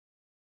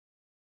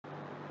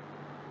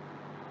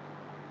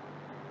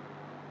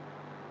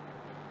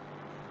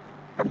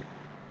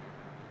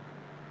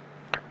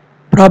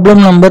Problem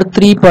number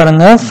 3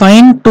 பாருங்க.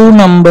 Find two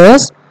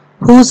numbers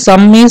whose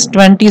sum is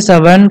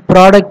 27,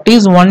 product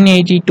is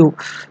 182.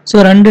 So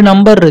ரெண்டு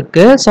number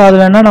இருக்கு. So அது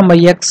வேணா நம்ம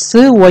x,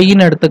 y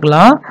ன்னு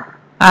எடுத்துக்கலாம்.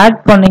 ஆட்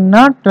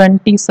பண்ணீங்கன்னா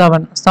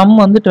 27. sum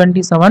வந்து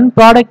 27,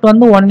 product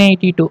வந்து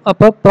 182.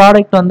 அப்ப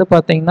product வந்து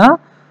பாத்தீங்கன்னா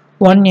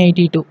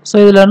 182. So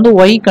இதுல இருந்து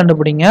y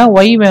கண்டுபிடிங்க.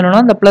 y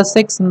வேணும்னா இந்த plus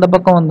x இந்த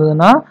பக்கம்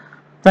வந்ததுன்னா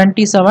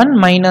 27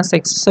 minus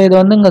x. So இது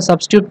வந்து இங்க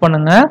substitute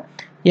பண்ணுங்க.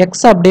 x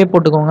அப்படியே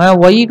போட்டுக்கோங்க.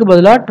 y க்கு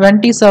பதிலா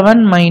 27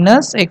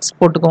 minus x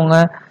போட்டுக்கோங்க.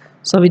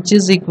 So which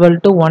is equal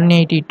to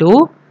 182.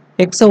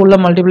 x உள்ள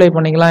multiply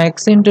பண்ணிக்கலாம்.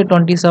 x into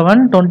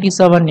 27,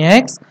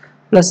 27x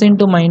plus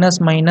into minus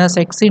minus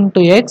x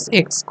into x,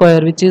 x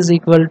square which is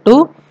equal to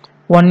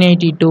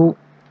 182.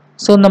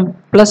 So இந்த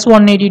plus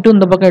 182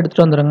 இந்த பக்கம்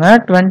எடுத்துட்டு வந்துருங்க.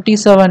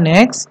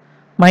 27x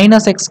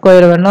minus x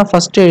square வேணா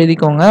first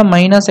எழுதிக்கோங்க.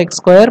 minus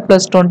x square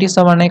plus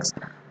 27x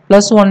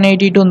plus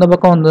 182 இந்த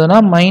பக்கம் வந்ததுன்னா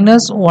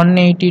minus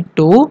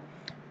 182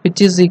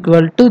 which is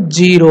equal to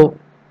 0.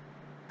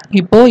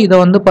 இப்போ இத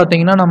வந்து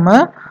பாத்தீங்கன்னா நம்ம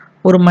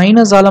ஒரு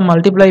மைனஸ் ஆல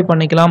மல்டிப்ளை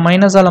பண்ணிக்கலாம்.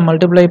 மைனஸ் ஆல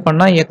மல்டிப்ளை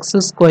பண்ணா x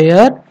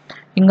ஸ்கொயர்,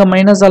 இங்க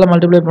மைனஸ் ஆல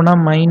மல்டிப்ளை பண்ணா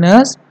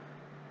மைனஸ்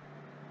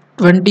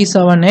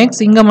 27x,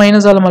 இங்க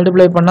மைனஸ் ஆல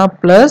மல்டிப்ளை பண்ணா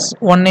plus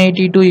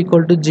 182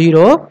 equal to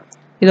 0.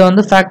 இத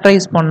வந்து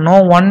ஃபேக்டரைஸ்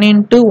பண்ணோம். 1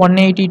 into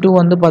 182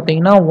 வந்து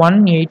பாத்தீங்கன்னா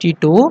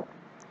 182,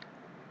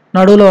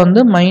 நடுவுல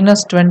வந்து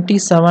minus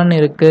 27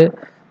 இருக்கு.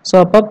 So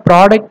அப்ப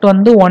ப்ராடக்ட்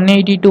வந்து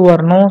 182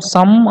 வரணும்,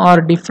 சம்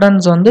ஆர்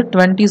டிஃபரன்ஸ் வந்து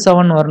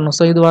 27 வரணும்.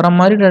 ஸோ இது வர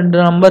மாதிரி ரெண்டு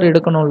நம்பர்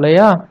எடுக்கணும்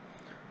இல்லையா?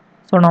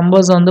 ஸோ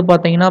நம்பர்ஸ் வந்து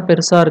பார்த்தீங்கன்னா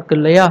பெருசா இருக்கு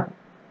இல்லையா?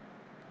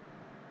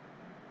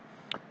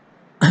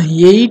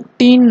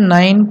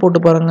 18 போட்டு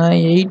பாருங்க.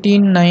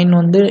 18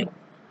 வந்து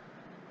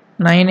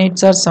 9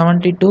 8s are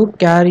 72,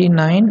 carry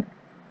 9,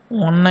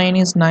 19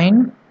 is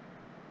 9,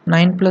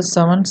 9 plus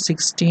 7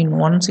 16,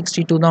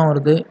 162 தான்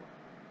வருது.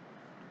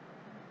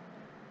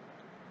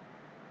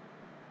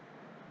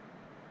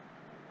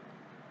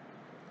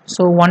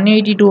 So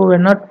 182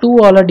 வேணா 2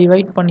 ஆல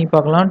டிவைட் பண்ணி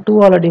பார்க்கலாம். 2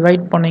 ஆல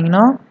டிவைட்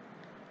பண்ணீங்கன்னா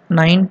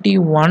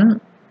 91.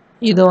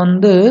 இதை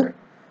வந்து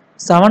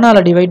 7 ஆல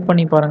டிவைட்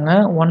பண்ணி பாருங்க.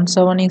 1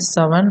 7 is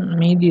 7,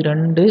 மீதி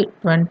 2,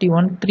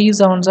 21, 3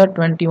 7s are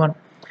 21.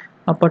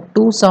 அப்ப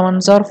 2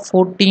 7s are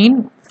 14,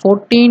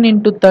 14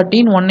 into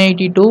 13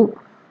 182,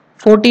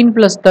 14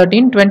 plus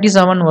 13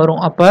 27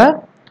 வரும். அப்ப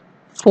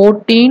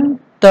 14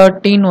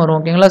 13 வரும்.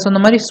 ஓகேங்களா? ஸோ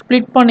இந்த மாதிரி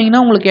ஸ்ப்ளிட்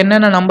பண்ணீங்கன்னா உங்களுக்கு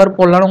என்னென்ன நம்பர்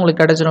போடலாம்னு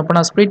உங்களுக்கு கிடைச்சிடும். இப்போ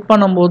நான் ஸ்ப்ளிட்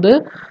பண்ணும்போது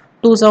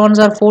 2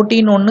 7s are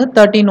 14 1,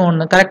 13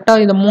 1. கரெக்டா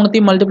இதை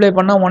மூணுத்தையும் மல்டிப்ளை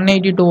பண்ணா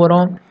 182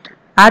 வரும்.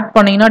 ஆட்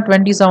பண்ணீங்கன்னா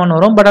 27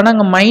 வரும். பட் ஆனால்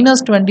அங்கே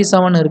மைனஸ்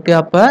 27 இருக்கு.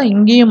 அப்போ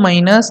இங்கேயும்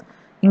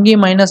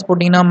மைனஸ்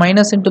போட்டிங்கன்னா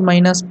minus into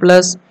minus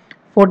plus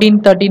 14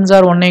 13s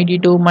are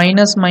 182,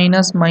 minus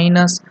minus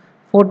minus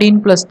 14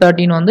 plus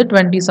 13 வந்து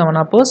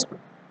 27. அப்போ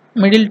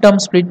மிடில்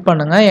டேர்ம் ஸ்ப்ளிட்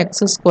பண்ணுங்க.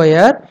 எக்ஸ்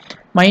ஸ்கொயர்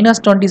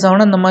மைனஸ்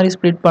 27 இந்த மாதிரி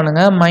ஸ்ப்ளிட்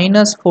பண்ணுங்க.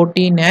 Minus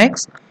 14x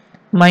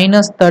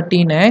minus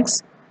 13x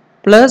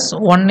plus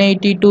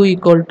 182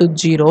 equal to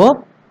 0.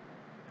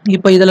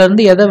 இப்போ இதுல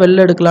இருந்து எதை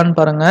வெளில எடுக்கலாம்னு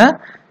பாருங்க.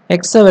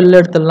 x வெளில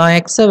எடுத்துடலாம்.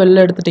 x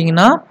வெளில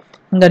எடுத்துட்டீங்கன்னா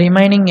இங்க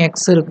ரிமைனிங் x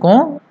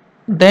இருக்கும்,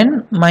 தென்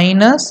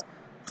மைனஸ்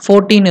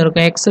 14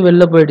 இருக்கும். x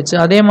வெளில போயிடுச்சு.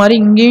 அதே மாதிரி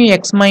இங்கேயும்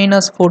x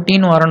மைனஸ்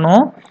 14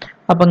 வரணும்.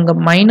 அப்போ இங்க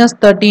மைனஸ்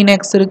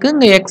 13x இருக்கு,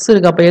 இங்க x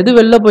இருக்கு. அப்போ எது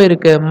வெளில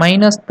போயிருக்கு?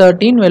 மைனஸ்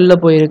 13 வெளில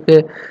போயிருக்கு,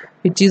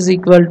 which is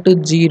equal to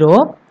 0.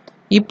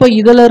 இப்போ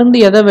இதுல இருந்து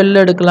எதை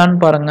வெளில எடுக்கலாம்னு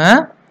பாருங்க.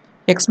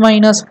 x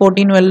minus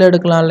 14 வெளில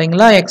எடுக்கலாம்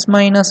இல்லைங்களா? x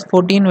minus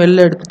 14 வெளில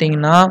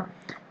எடுத்துட்டீங்கன்னா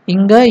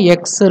இங்க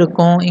x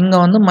இருக்கும், இங்க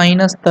வந்து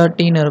minus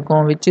 13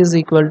 இருக்கும், which is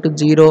equal to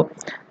 0.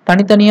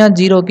 தனித்தனியா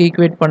 0க்கு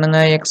ஈக்குவேட் பண்ணுங்க.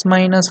 x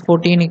minus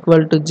 14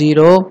 equal to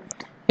 0,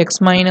 x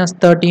minus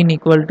 13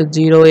 equal to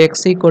 0, x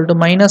equal to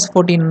minus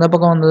 14 இந்த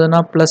பக்கம் வந்ததுன்னா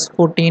plus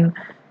 14,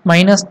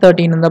 minus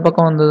 13 இந்த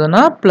பக்கம்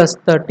வந்ததுன்னா plus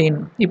 13.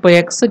 இப்போ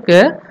xக்கு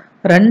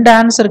ரெண்டு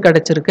ஆன்சர்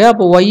கிடைச்சிருக்கு.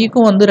 அப்போ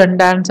yக்கும் வந்து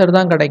ரெண்டு ஆன்சர்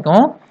தான்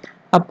கிடைக்கும்.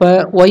 அப்ப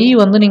y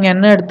வந்து நீங்க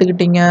என்ன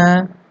எடுத்துக்கிட்டீங்க?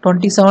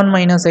 27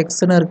 minus x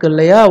ன்னு இருக்கு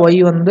இல்லையா? y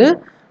வந்து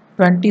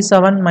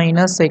 27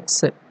 minus x.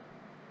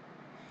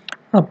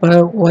 அப்ப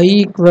y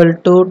equal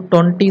to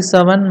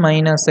 27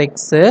 minus x.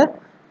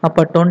 அப்ப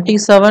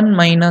 27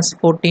 minus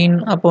 14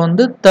 அப்ப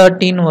வந்து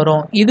 13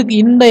 வரும். இதுக்கு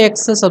இந்த x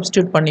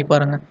சப்ஸ்டிட்யூட் பண்ணி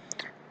பாருங்க.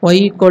 y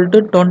equal to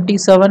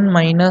 27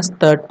 minus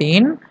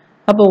 13.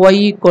 அப்ப y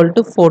equal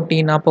to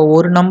 14. அப்ப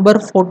ஒரு நம்பர்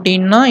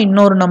 14 னா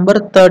இன்னொரு நம்பர்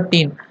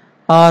 13.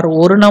 ஆர்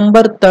ஒரு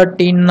நம்பர்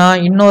 13 னா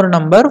இன்னொரு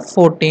நம்பர்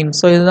 14.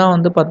 ஸோ இதுதான்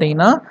வந்து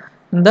பார்த்தீங்கன்னா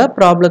இந்த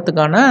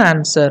ப்ராப்ளத்துக்கான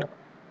ஆன்சர்.